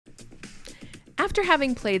After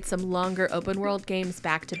having played some longer open world games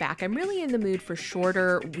back to back, I'm really in the mood for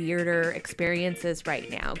shorter, weirder experiences right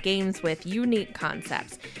now, games with unique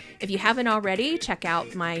concepts. If you haven't already, check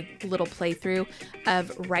out my little playthrough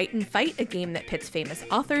of Write and Fight, a game that pits famous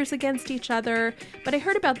authors against each other. But I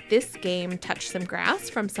heard about this game, Touch Some Grass,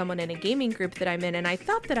 from someone in a gaming group that I'm in, and I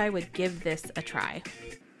thought that I would give this a try.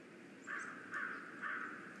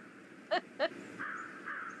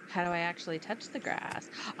 How do I actually touch the grass?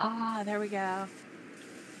 Ah, there we go.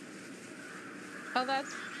 Oh,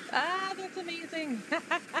 that's amazing.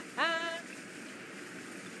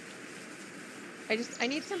 I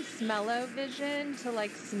need some smell-o-vision to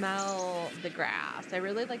like smell the grass. I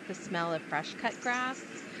really like the smell of fresh cut grass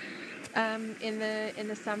in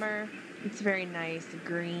the summer. It's a very nice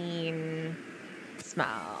green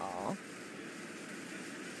smell.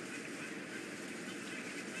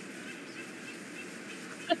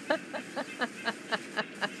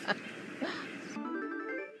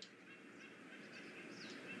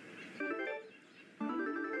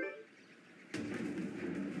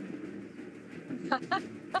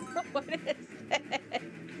 What is this?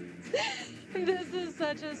 This is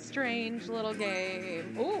such a strange little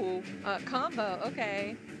game. Ooh, combo,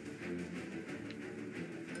 okay.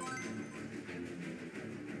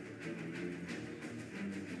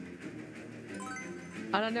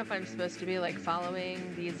 I don't know if I'm supposed to be like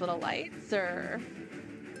following these little lights or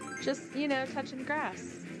just, touching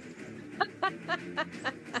grass.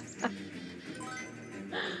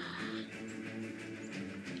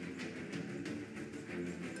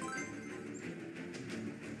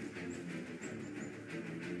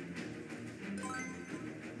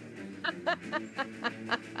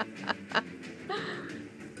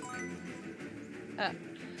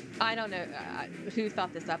 I don't know who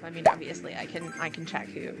thought this up. I mean, obviously, I can check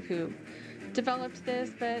who developed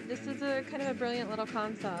this, but this is a kind of a brilliant little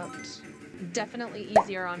concept. Definitely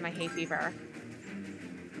easier on my hay fever.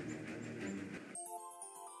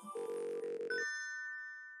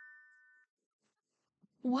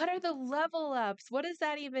 What are the level ups? What does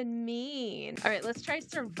that even mean? All right, let's try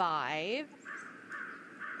survive.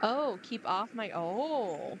 Oh, keep off my...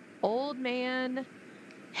 Oh, old man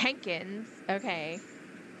Hankins. Okay.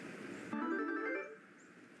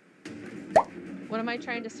 What am I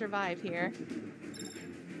trying to survive here?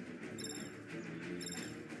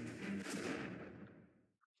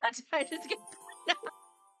 I just get...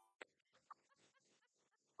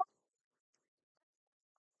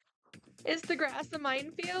 Is the grass a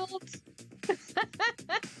minefield?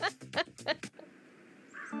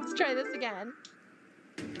 Let's try this again.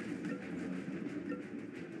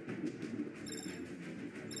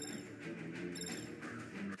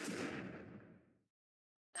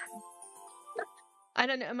 I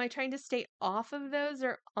don't know. Am I trying to stay off of those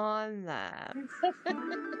or on them?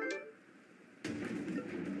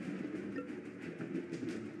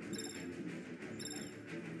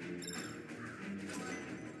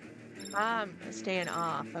 I'm staying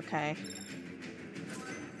off. Okay.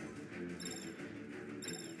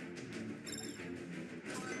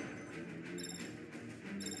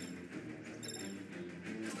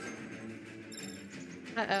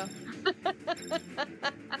 Uh-oh.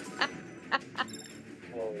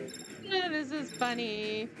 Yeah, this is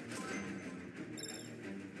funny.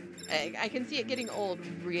 I can see it getting old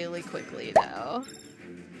really quickly, though.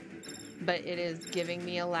 But it is giving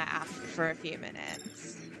me a laugh for a few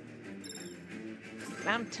minutes.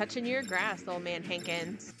 I'm touching your grass, old man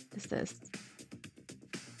Hankins. What is this?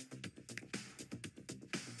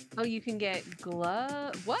 Oh, you can get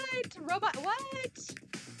glove. What? Robot. What?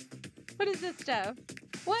 What is this stuff?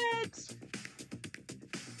 What?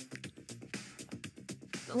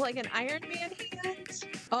 Like an Iron Man hand?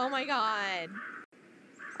 Oh my god.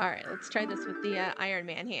 All right, let's try this with the Iron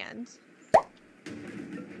Man hand.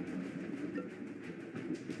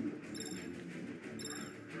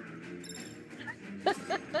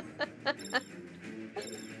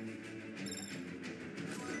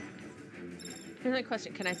 Another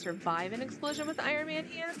question, can I survive an explosion with the Iron Man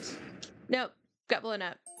hand? Nope, got blown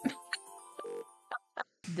up.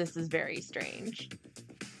 This is very strange.